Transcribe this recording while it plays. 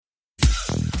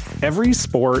Every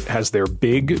sport has their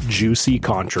big, juicy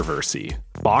controversy.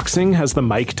 Boxing has the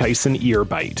Mike Tyson ear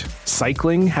bite.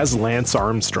 Cycling has Lance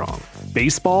Armstrong.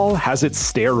 Baseball has its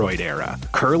steroid era.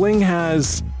 Curling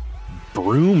has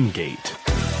Broomgate.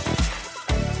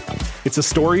 It's a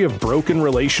story of broken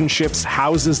relationships,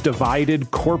 houses divided,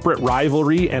 corporate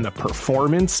rivalry, and a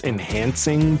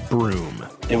performance-enhancing broom.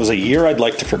 It was a year I'd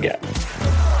like to forget.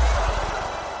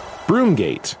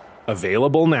 Broomgate.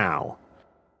 Available now.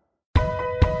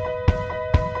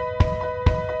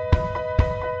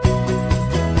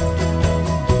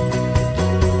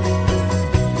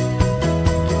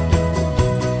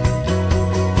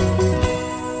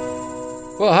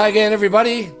 Well, hi again,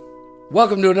 everybody.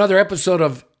 Welcome to another episode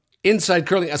of Inside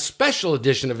Curling, a special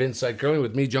edition of Inside Curling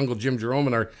with me, Jungle Jim Jerome,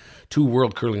 and our two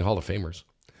World Curling Hall of Famers.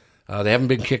 They haven't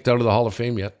been kicked out of the Hall of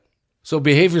Fame yet. So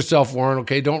behave yourself, Warren,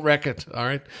 okay? Don't wreck it, all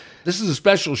right? This is a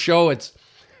special show.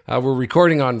 We're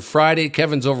recording on Friday.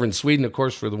 Kevin's over in Sweden, of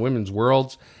course, for the Women's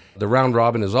Worlds. The round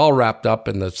robin is all wrapped up,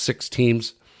 and the 6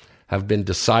 teams have been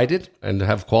decided and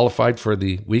have qualified for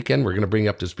the weekend. We're going to bring you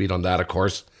up to speed on that, of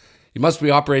course. You must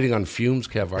be operating on fumes,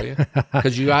 Kev, are you?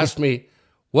 Because you asked me,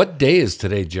 what day is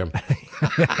today, Jim?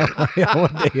 Yeah,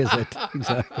 what day is it?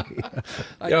 Exactly.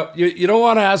 You don't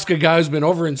want to ask a guy who's been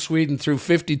over in Sweden through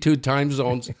 52 time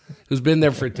zones, who's been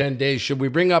there for 10 days. Should we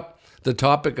bring up the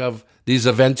topic of these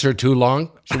events are too long?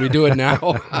 Should we do it now?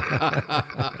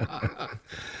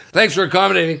 Thanks for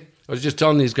accommodating. I was just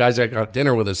telling these guys I got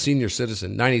dinner with a senior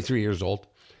citizen, 93 years old,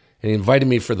 and he invited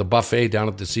me for the buffet down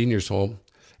at the seniors' home.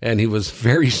 And he was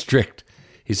very strict.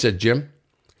 He said, Jim,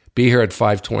 be here at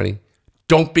 5:20.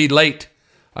 Don't be late.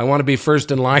 I want to be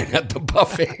first in line at the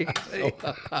buffet.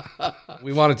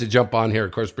 We wanted to jump on here,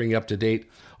 of course, bring you up to date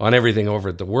on everything over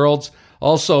at the Worlds.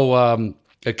 Also,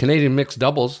 a Canadian mixed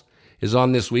doubles is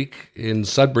on this week in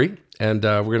Sudbury, and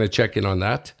we're going to check in on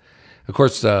that. Of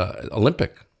course,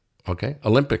 Olympics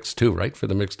too, right, for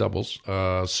the mixed doubles.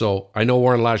 So I know,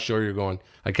 Warren, last show you're going,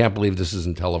 I can't believe this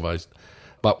isn't televised.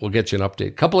 But we'll get you an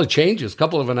update. Couple of changes,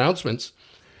 couple of announcements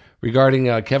regarding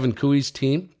Kevin Cooey's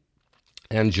team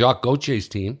and Jacques Gauthier's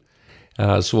team.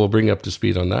 So we'll bring you up to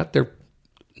speed on that. They're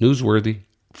newsworthy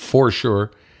for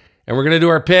sure. And we're going to do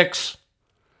our picks.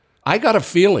 I got a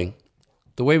feeling,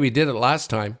 the way we did it last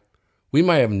time, we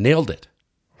might have nailed it.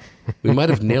 We might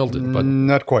have nailed it, but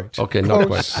not quite. Okay, not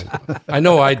quite. I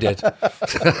know I did.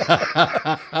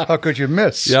 How could you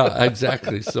miss? Yeah,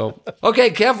 exactly. So,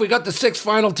 okay, Kev, we got the 6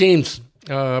 final teams.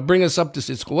 Bring us up to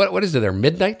what is it there?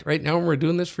 Midnight right now when we're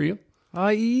doing this for you?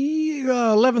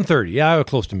 11:30. Yeah,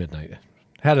 close to midnight.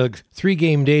 Had a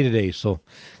 3-game day today, so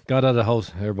got out of the house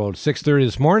about 6:30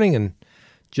 this morning and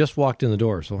just walked in the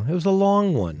door. So it was a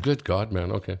long one. Good God,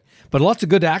 man. Okay, but lots of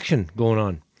good action going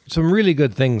on. Some really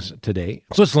good things today.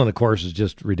 Switzerland, of course, is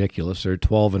just ridiculous. They're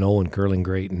 12-0 and curling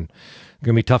great and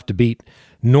going to be tough to beat.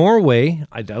 Norway,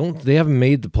 they haven't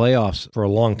made the playoffs for a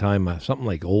long time, something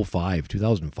like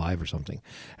 2005 or something.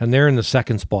 And they're in the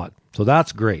 2nd spot. So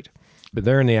that's great. But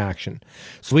they're in the action.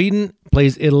 Sweden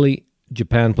plays Italy.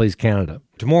 Japan plays Canada.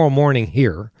 Tomorrow morning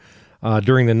here,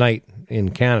 during the night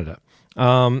in Canada.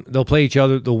 They'll play each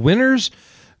other. The winners,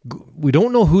 we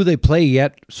don't know who they play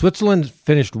yet. Switzerland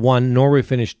finished 1, Norway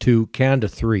finished 2, Canada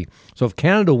 3. So if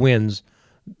Canada wins,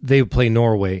 they play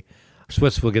Norway.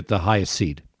 Swiss will get the highest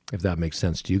seed, if that makes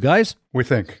sense to you guys. We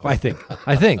think. I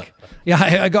think. Yeah,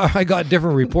 I got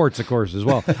different reports, of course, as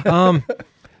well.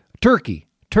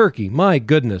 Turkey, my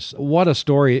goodness, what a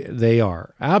story they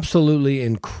are. Absolutely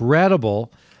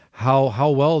incredible how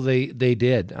well they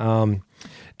did. Dejat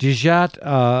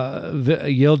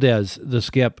Yildiz, the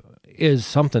skip, is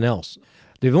something else.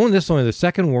 They've only the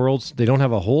 2nd Worlds. They don't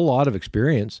have a whole lot of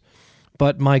experience.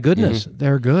 But my goodness,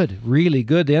 They're good, really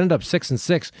good. They ended up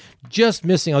 6-6, just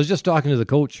missing. I was just talking to the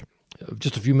coach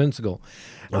just a few minutes ago,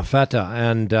 Feta,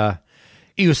 and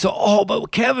he was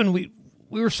but Kevin, we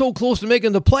were so close to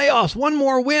making the playoffs. One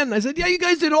more win. I said, yeah, you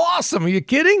guys did awesome. Are you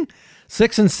kidding?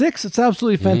 6-6, it's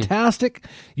absolutely fantastic.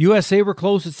 USA were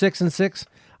close at 6-6.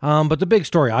 But the big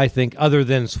story, I think, other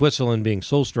than Switzerland being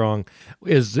so strong,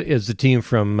 is the team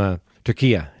from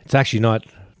Turkey. It's actually not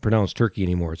pronounced Turkey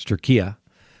anymore. It's Turkey.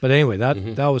 But anyway,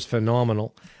 that was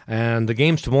phenomenal. And the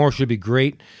games tomorrow should be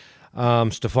great.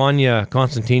 Stefania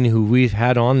Constantini, who we've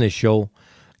had on this show,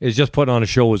 is just putting on a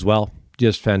show as well.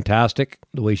 Just fantastic,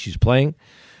 the way she's playing.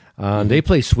 They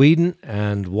play Sweden,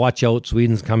 and watch out,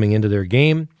 Sweden's coming into their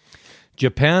game.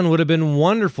 Japan would have been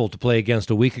wonderful to play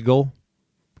against a week ago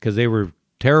because they were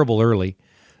terrible early.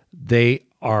 They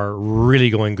are really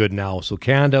going good now. So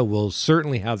Canada will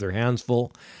certainly have their hands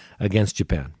full against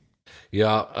Japan.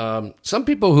 Yeah, some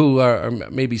people who are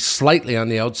maybe slightly on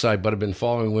the outside but have been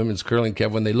following women's curling,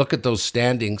 Kev, when they look at those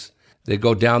standings, they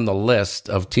go down the list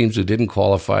of teams who didn't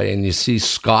qualify, and you see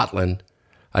Scotland,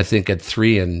 I think, at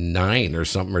 3-9 or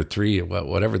something, or 3,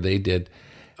 whatever they did.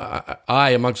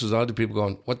 I, amongst those other people,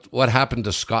 going, what happened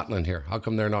to Scotland here? How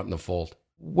come they're not in the fold?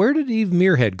 Where did Eve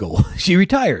Muirhead go? She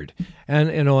retired,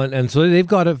 and so they've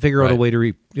got to figure out a way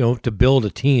to to build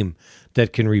a team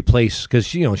that can replace, because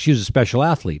she was a special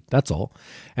athlete. That's all,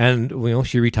 and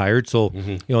she retired, so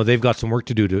they've got some work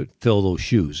to do to fill those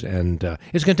shoes, and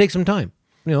it's going to take some time.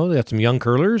 They got some young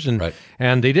curlers,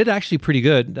 and they did actually pretty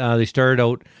good. They started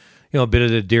out, a bit of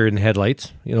the deer in the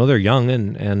headlights. They're young,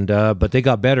 and but they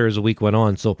got better as the week went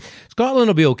on. So Scotland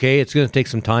will be okay. It's going to take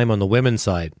some time on the women's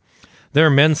side. Their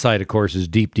men's side, of course, is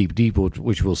deep,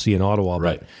 which we'll see in Ottawa.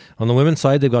 Right. But on the women's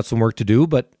side, they've got some work to do,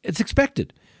 but it's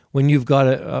expected. When you've got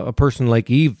a person like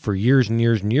Eve for years and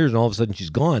years and years, and all of a sudden she's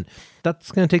gone,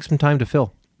 that's going to take some time to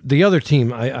fill. The other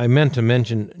team I meant to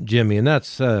mention, Jimmy, and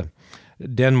that's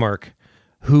Denmark,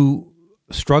 who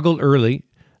struggled early.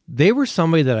 They were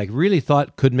somebody that I really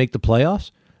thought could make the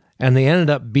playoffs, and they ended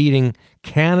up beating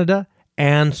Canada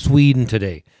and Sweden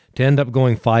today to end up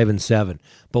going 5-7.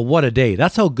 But what a day.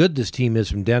 That's how good this team is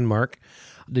from Denmark.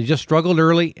 They just struggled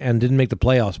early and didn't make the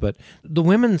playoffs, but the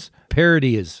women's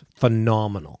parity is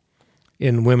phenomenal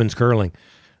in women's curling.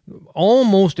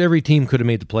 Almost every team could have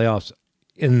made the playoffs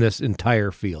in this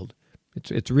entire field.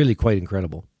 It's really quite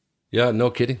incredible. Yeah, no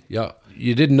kidding. Yeah.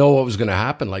 You didn't know what was going to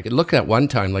happen. Like, it looked at one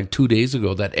time, like 2 days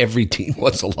ago, that every team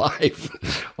was alive.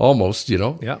 Almost,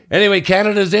 Yeah. Anyway,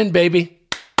 Canada's in, baby.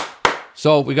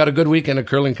 So we got a good weekend of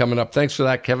curling coming up. Thanks for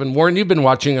that, Kevin. Warren, you've been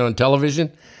watching it on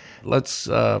television. Let's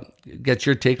get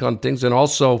your take on things. And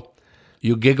also,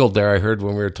 you giggled there, I heard,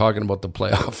 when we were talking about the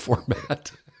playoff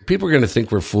format. People are going to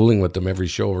think we're fooling with them every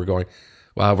show. We're going,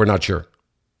 well, we're not sure.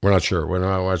 We're not sure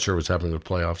what's happening with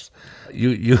playoffs.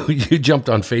 You jumped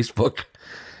on Facebook.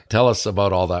 Tell us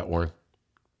about all that, Warren.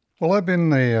 Well, I've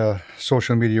been a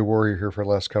social media warrior here for the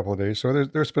last couple of days, so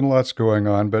there's been lots going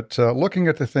on. But looking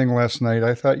at the thing last night,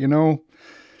 I thought,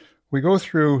 we go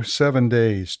through 7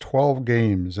 days, 12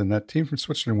 games, and that team from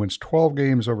Switzerland wins 12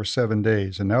 games over 7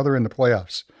 days, and now they're in the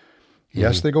playoffs.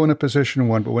 Yes, they go into position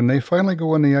 1, but when they finally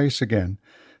go on the ice again,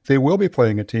 they will be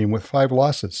playing a team with 5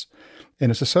 losses.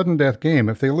 And it's a sudden death game.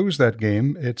 If they lose that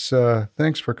game, it's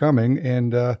thanks for coming,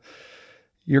 and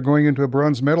you're going into a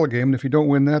bronze medal game. And if you don't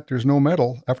win that, there's no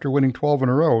medal after winning 12 in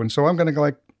a row. And so I'm going to go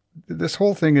like, this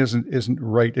whole thing isn't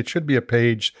right. It should be a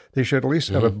page. They should at least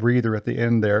have a breather at the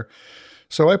end there.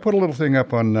 So I put a little thing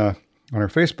up on our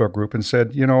Facebook group and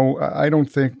said, I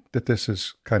don't think that this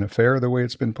is kind of fair the way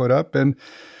it's been put up. And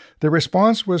the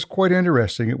response was quite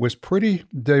interesting. It was pretty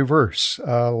diverse.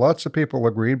 Lots of people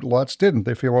agreed, lots didn't.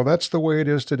 They feel, well, that's the way it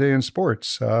is today in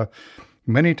sports.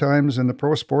 Many times in the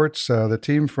pro sports, the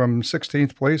team from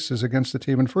 16th place is against the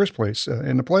team in first place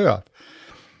in the playoff.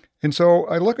 And so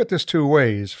I look at this 2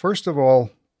 ways. First of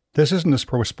all, this isn't a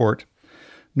pro sport.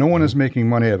 No one is making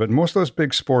money of it. Most of those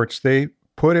big sports, they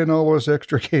put in all those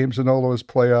extra games and all those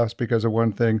playoffs because of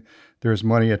one thing: there's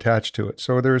money attached to it.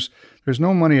 So there's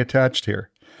no money attached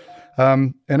here.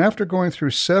 And after going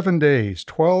through 7 days,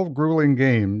 12 grueling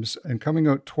games, and coming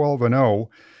out 12-0,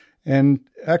 and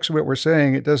actually what we're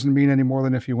saying, it doesn't mean any more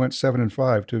than if you went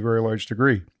 7-5 to a very large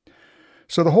degree.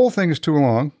 So the whole thing is too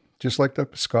long, just like the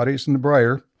Scotties and the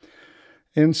Brier.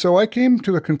 And so I came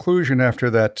to a conclusion after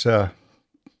that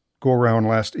go-around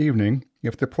last evening.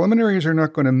 If the preliminaries are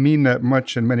not going to mean that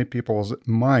much in many people's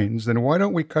minds, then why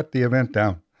don't we cut the event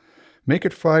down? Make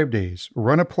it 5 days.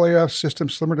 Run a playoff system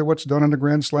similar to what's done on the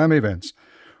Grand Slam events,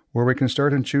 where we can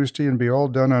start on Tuesday and be all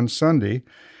done on Sunday.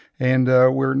 And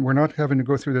we're not having to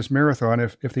go through this marathon.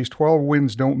 If these 12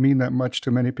 wins don't mean that much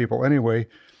to many people anyway,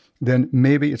 then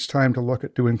maybe it's time to look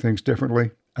at doing things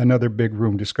differently. Another big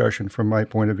room discussion from my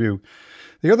point of view.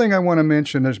 The other thing I want to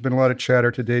mention, there's been a lot of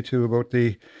chatter today, too, about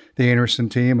the Anderson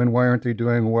team and why aren't they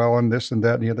doing well on this and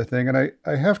that and the other thing. And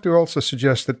I have to also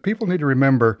suggest that people need to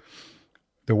remember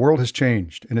the world has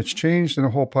changed, and it's changed in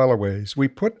a whole pile of ways. We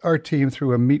put our team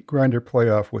through a meat grinder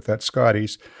playoff with that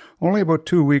Scotties only about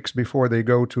 2 weeks before they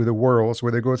go to the Worlds,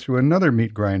 where they go through another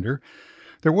meat grinder.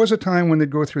 There was a time when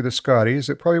they'd go through the Scotties.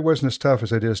 It probably wasn't as tough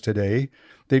as it is today.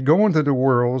 They'd go into the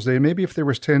Worlds. Maybe if there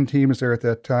was 10 teams there at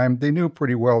that time, they knew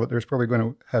pretty well that there's probably going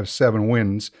to have 7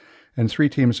 wins and 3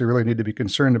 teams they really need to be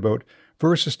concerned about.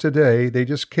 Versus today, they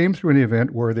just came through an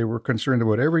event where they were concerned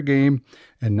about every game,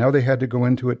 and now they had to go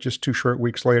into it just 2 short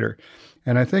weeks later.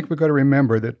 And I think we've got to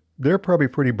remember that they're probably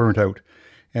pretty burnt out.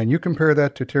 And you compare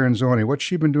that to Teranzoni. What's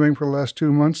she been doing for the last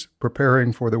 2 months?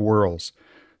 Preparing for the Worlds.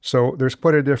 So there's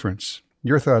quite a difference.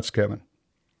 Your thoughts, Kevin?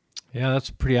 Yeah, that's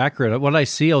pretty accurate. What I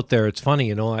see out there, it's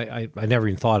funny, I never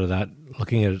even thought of that,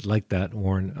 looking at it like that,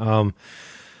 Warren.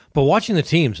 But watching the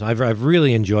teams, I've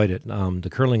really enjoyed it. The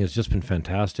curling has just been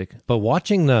fantastic. But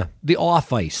watching the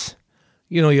off ice,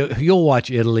 you'll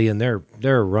watch Italy and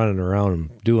they're running around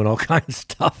and doing all kinds of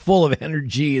stuff, full of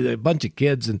energy, a bunch of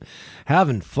kids and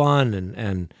having fun.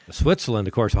 And Switzerland,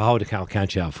 of course, how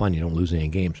can't you have fun? You don't lose any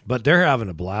games. But they're having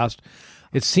a blast.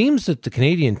 It seems that the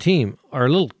Canadian team are a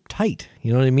little tight.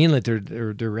 You know what I mean? Like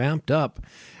they're ramped up,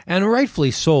 and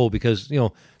rightfully so, because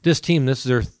this team, this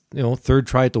is their third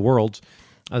try at the Worlds.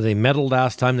 They medaled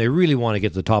last time. They really want to get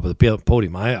to the top of the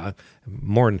podium. I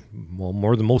more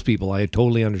than most people. I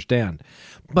totally understand.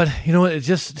 But, it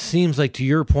just seems like, to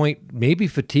your point, maybe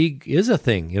fatigue is a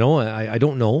thing. I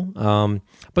don't know.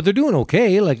 But they're doing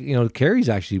okay. Like, Carey's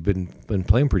actually been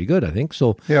playing pretty good, I think.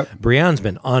 So yep. Brianne's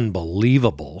been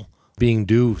unbelievable, being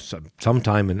due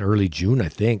sometime in early June, I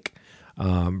think.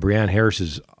 Brianne Harris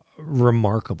is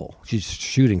remarkable. She's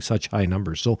shooting such high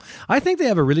numbers. So I think they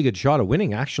have a really good shot of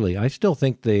winning, actually. I still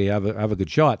think they have a good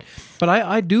shot. But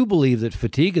I do believe that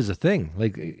fatigue is a thing.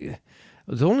 Like, it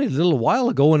was only a little while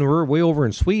ago when we were way over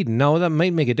in Sweden. Now, that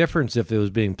might make a difference if it was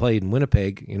being played in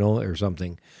Winnipeg, or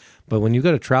something. But when you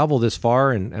got to travel this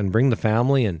far and bring the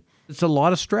family, and it's a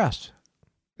lot of stress.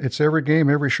 It's every game,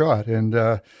 every shot, and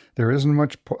there isn't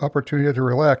much opportunity to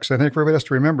relax. I think everybody has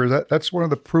to remember that's one of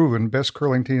the proven best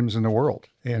curling teams in the world,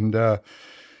 and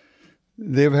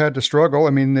they've had to struggle.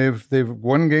 I mean, they've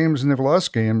won games and they've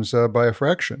lost games by a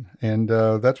fraction, and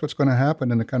that's what's going to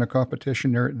happen in the kind of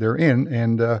competition they're in.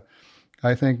 And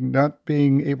I think not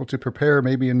being able to prepare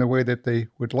maybe in the way that they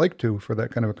would like to for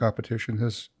that kind of a competition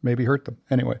has maybe hurt them.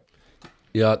 Anyway.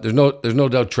 Yeah, there's no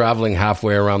doubt traveling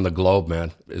halfway around the globe,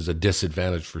 man, is a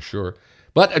disadvantage for sure.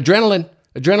 But adrenaline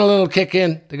will kick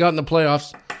in. They got in the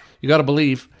playoffs. You got to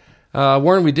believe.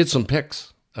 Warren, we did some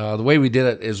picks. The way we did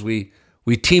it is we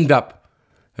teamed up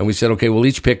and we said, okay, we'll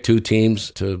each pick two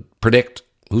teams to predict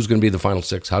who's going to be the final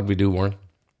six. How'd we do, Warren?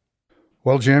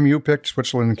 Well, Jim, you picked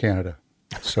Switzerland and Canada,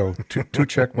 so two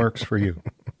check marks for you.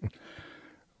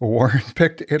 Warren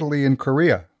picked Italy and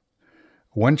Korea.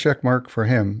 1 check mark for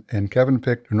him, and Kevin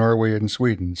picked Norway and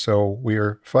Sweden. So we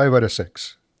are 5 out of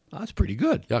 6. That's pretty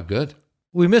good. Yeah, good.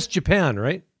 We missed Japan,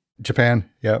 right? Japan,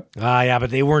 yeah. Yeah, but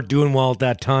they weren't doing well at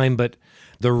that time. But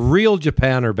the real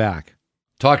Japan are back.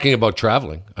 Talking about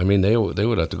traveling, I mean, they would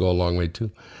have to go a long way too.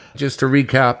 Just to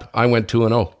recap, I went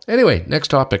 2-0. Anyway, next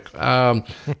topic. The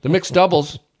mixed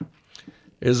doubles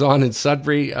is on in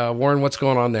Sudbury. Warren, what's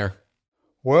going on there?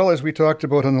 Well, as we talked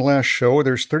about on the last show,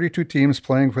 there's 32 teams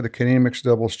playing for the Canadian Mixed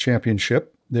Doubles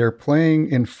Championship. They're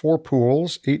playing in 4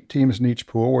 pools, 8 teams in each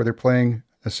pool, where they're playing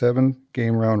a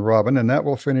 7-game round robin, and that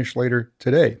will finish later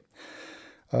today.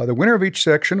 The winner of each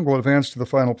section will advance to the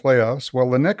final playoffs,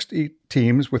 while the next 8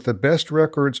 teams with the best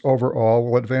records overall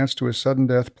will advance to a sudden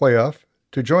death playoff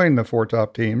to join the 4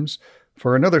 top teams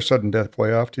for another sudden death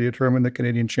playoff to determine the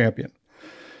Canadian champion.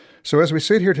 So as we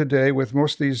sit here today, with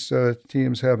most of these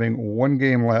teams having 1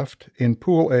 game left, in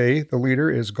Pool A, the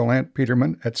leader is Gallant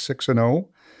Peterman at 6-0,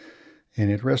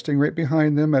 and resting right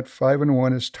behind them at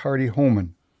 5-1 is Tardy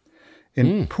Homan.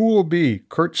 In Pool B,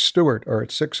 Kurt Stewart are at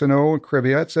 6-0,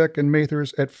 Kreviatzek and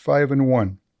Mathers at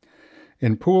 5-1.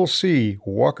 In Pool C,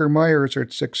 Walker Myers are at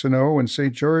 6-0, and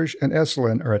St. George and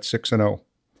Esselin are at 6-0.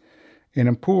 And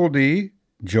in Pool D,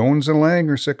 Jones and Lang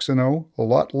are 6-0,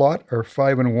 Lot are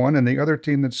 5-1, and the other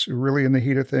team that's really in the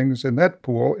heat of things in that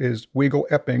pool is Weagle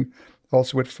Epping,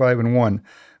 also at 5-1.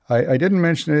 I didn't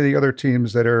mention any of the other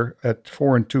teams that are at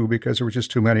 4-2 because there were just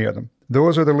too many of them.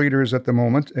 Those are the leaders at the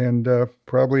moment, and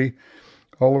probably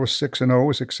all of us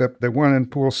 6-0s, except the one in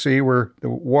Pool C where the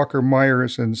Walker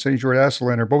Myers and St. George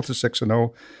Asselin are both at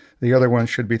 6-0. The other one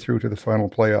should be through to the final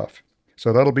playoff.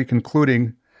 So that'll be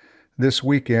concluding this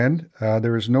weekend.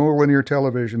 There is no linear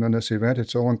television on this event.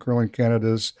 It's all on Curling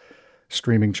Canada's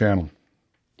streaming channel.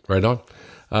 Right on.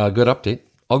 Good update.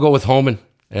 I'll go with Homan.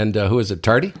 And who is it?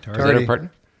 Tardy? Is that our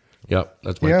partner? Yeah,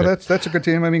 that's my pick. That's a good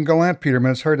team. I mean, Gallant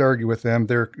Peterman, it's hard to argue with them.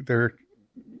 They're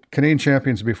Canadian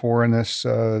champions before in this.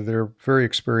 They're very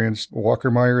experienced.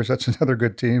 Walker Myers, that's another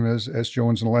good team, as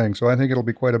Jones and Lang. So I think it'll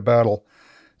be quite a battle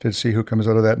to see who comes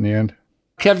out of that in the end.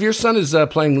 Kev, your son is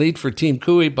playing lead for Team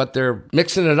Cooey, but they're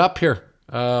mixing it up here.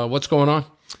 What's going on?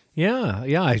 Yeah,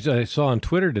 I saw on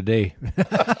Twitter today.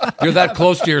 You're that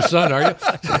close to your son, are you?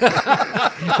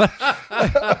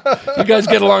 You guys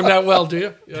get along that well, do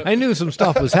you? Yeah. I knew some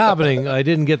stuff was happening. I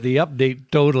didn't get the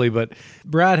update totally, but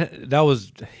Brad, that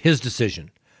was his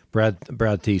decision, Brad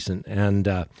Thiessen, and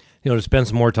to spend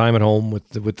some more time at home with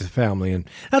the family, and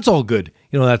that's all good.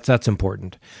 That's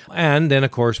important. And then,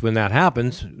 of course, when that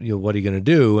happens, what are you going to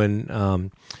do?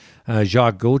 And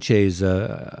Jacques Gauthier is,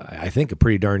 I think, a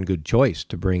pretty darn good choice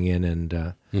to bring in.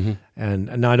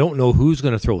 And now I don't know who's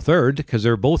going to throw third because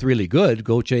they're both really good,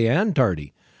 Gauthier and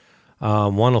Tardy.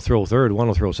 One will throw third, one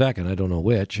will throw second. I don't know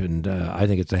which. And I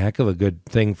think it's a heck of a good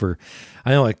thing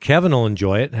I know Kevin will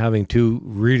enjoy it. Having two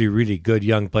really, really good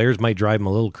young players might drive him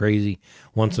a little crazy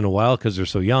once in a while because they're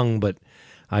so young, but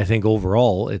I think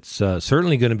overall it's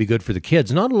certainly going to be good for the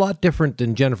kids. Not a lot different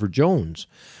than Jennifer Jones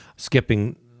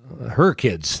skipping her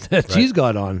kids that she's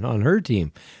got on her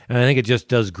team. And I think it just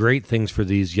does great things for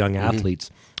these young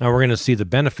athletes. And we're going to see the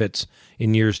benefits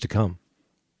in years to come.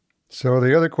 So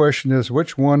the other question is,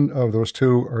 which one of those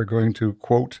two are going to,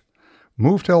 quote,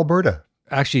 move to Alberta?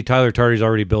 Actually, Tyler Tardy's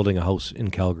already building a house in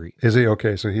Calgary. Is he?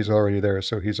 Okay, so he's already there.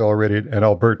 So he's already an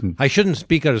Albertan. I shouldn't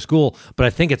speak out of school, but I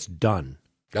think it's done.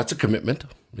 That's a commitment.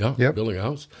 Yeah, Yep. Building a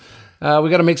house. We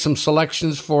got to make some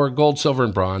selections for gold, silver,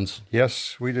 and bronze.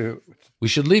 Yes, we do. We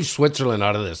should leave Switzerland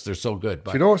out of this. They're so good.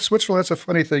 But You know, Switzerland, that's a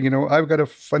funny thing. You know, I've got a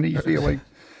funny feeling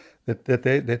that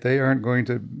they aren't going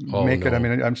to make it. no. I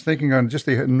mean, I'm thinking on just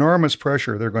the enormous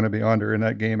pressure they're going to be under in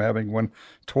that game, having won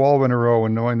 12 in a row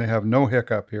and knowing they have no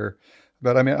hiccup here.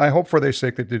 But I mean, I hope for their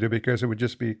sake that they do, because it would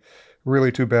just be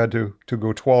really too bad to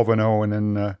go 12-0 and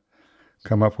then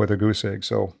come up with a goose egg.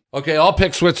 So okay, I'll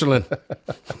pick Switzerland.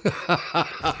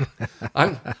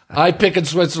 I picking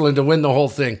Switzerland to win the whole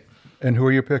thing. And who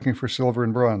are you picking for silver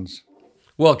and bronze?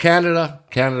 Well, Canada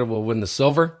will win the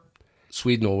silver.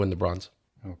 Sweden will win the bronze.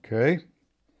 Okay.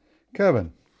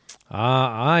 Kevin.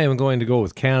 I am going to go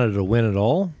with Canada to win it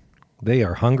all. They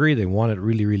are hungry. They want it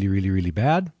really, really, really, really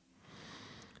bad.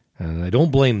 And I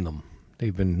don't blame them.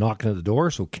 They've been knocking at the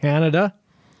door. So Canada.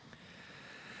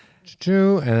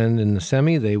 And in the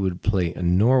semi, they would play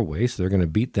Norway. So they're going to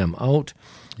beat them out.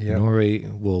 Yep. Norway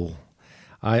will...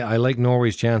 I like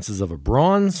Norway's chances of a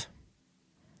bronze.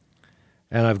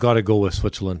 And I've got to go with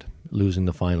Switzerland losing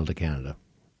the final to Canada.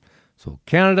 So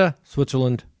Canada,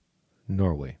 Switzerland,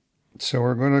 Norway. So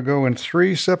we're going to go in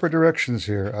three separate directions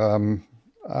here.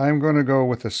 I'm going to go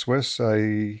with the Swiss.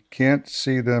 I can't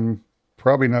see them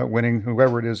probably not winning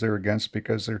whoever it is they're against,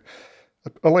 because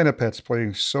Elena Pet's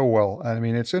playing so well. I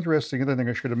mean, it's interesting. Another thing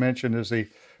I should have mentioned is the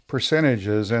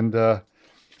percentages. And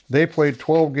they played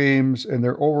 12 games, and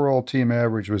their overall team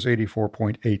average was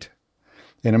 84.8.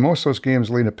 And in most of those games,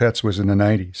 Elena Pet's was in the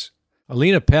 90s.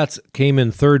 Elena Petz came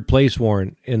in third place,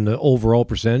 Warren, in the overall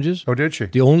percentages. Oh, did she?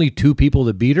 The only two people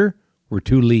that beat her were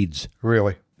two leads.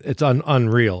 Really? It's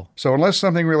unreal. So unless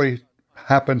something really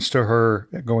happens to her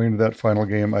going into that final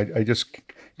game, I just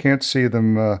can't see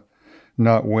them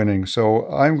not winning. So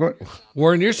I'm going...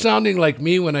 Warren, you're sounding like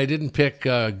me when I didn't pick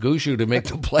Gushu to make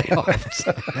the playoffs.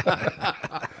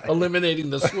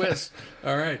 Eliminating the Swiss.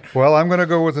 All right. Well, I'm going to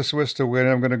go with the Swiss to win.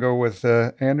 I'm going to go with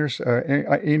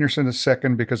Anderson as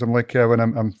second, because I'm like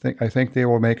Kevin. I think they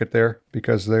will make it there,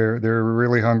 because they're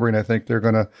really hungry, and I think they're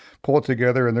going to pull it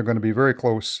together, and they're going to be very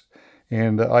close.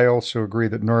 And I also agree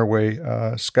that Norway,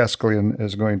 Skaskelian,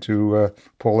 is going to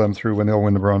pull them through, and they'll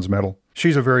win the bronze medal.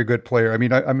 She's a very good player. I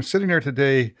mean, I'm sitting there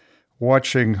today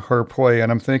watching her play,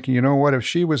 and I'm thinking, you know what? If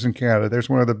she was in Canada, there's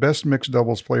one of the best mixed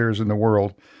doubles players in the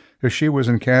world. If she was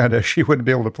in Canada, she wouldn't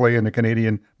be able to play in the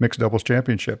Canadian Mixed Doubles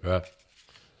Championship.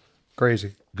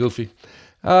 Crazy. Goofy.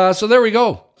 So there we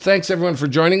go. Thanks, everyone, for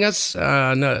joining us.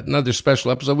 Another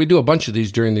special episode. We do a bunch of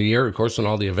these during the year, of course, when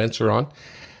all the events are on.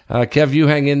 Kev, you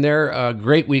hang in there.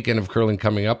 Great weekend of curling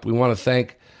coming up. We want to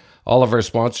thank all of our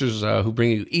sponsors who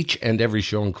bring you each and every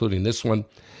show, including this one.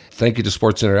 Thank you to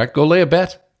Sports Interact. Go lay a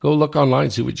bet. Go look online,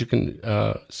 see what you can,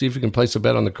 see if you can place a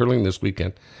bet on the curling this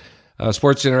weekend.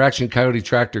 Sports Interaction, Coyote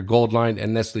Tractor, Gold Line,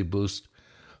 and Nestle Boost,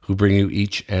 who bring you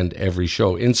each and every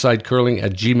show.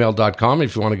 InsideCurling@gmail.com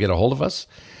if you want to get a hold of us.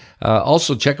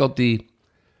 Also, check out the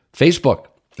Facebook.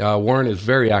 Warren is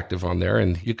very active on there,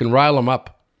 and you can rile him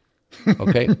up.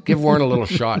 Okay? Give Warren a little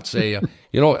shot. Say,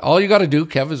 all you got to do,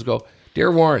 Kev, is go,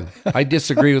 "Dear Warren, I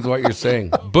disagree with what you're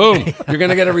saying." Boom! You're going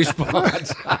to get a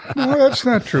response. No, that's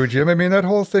not true, Jim. I mean, that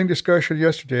whole discussion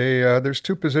yesterday, there's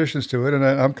two positions to it, and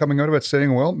I'm coming out of it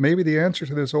saying, well, maybe the answer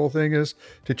to this whole thing is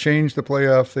to change the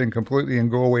playoff thing completely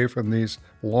and go away from these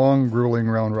long, grueling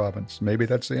round robins. Maybe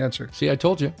that's the answer. See, I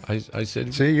told you. I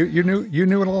said. See, you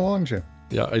knew it all along, Jim.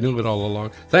 Yeah, I knew it all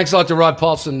along. Thanks a lot to Rod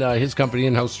Paulson, his company,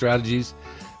 In-House Strategies,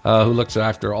 who looks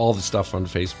after all the stuff on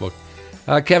Facebook.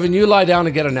 Kevin, you lie down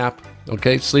and get a nap.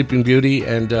 Okay, Sleeping Beauty,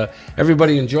 and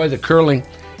everybody enjoy the curling,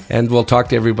 and we'll talk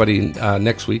to everybody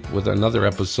next week with another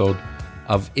episode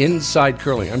of Inside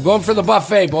Curling. I'm going for the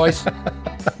buffet, boys.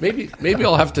 Maybe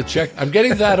I'll have to check. I'm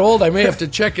getting that old. I may have to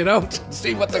check it out and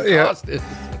see what the cost is.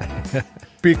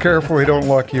 Be careful, we don't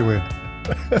lock you in.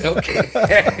 Okay.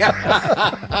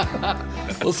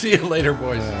 We'll see you later,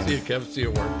 boys. See you, Kev. See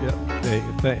you at work.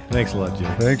 Hey, thanks a lot,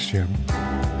 Jim. Thanks, Jim.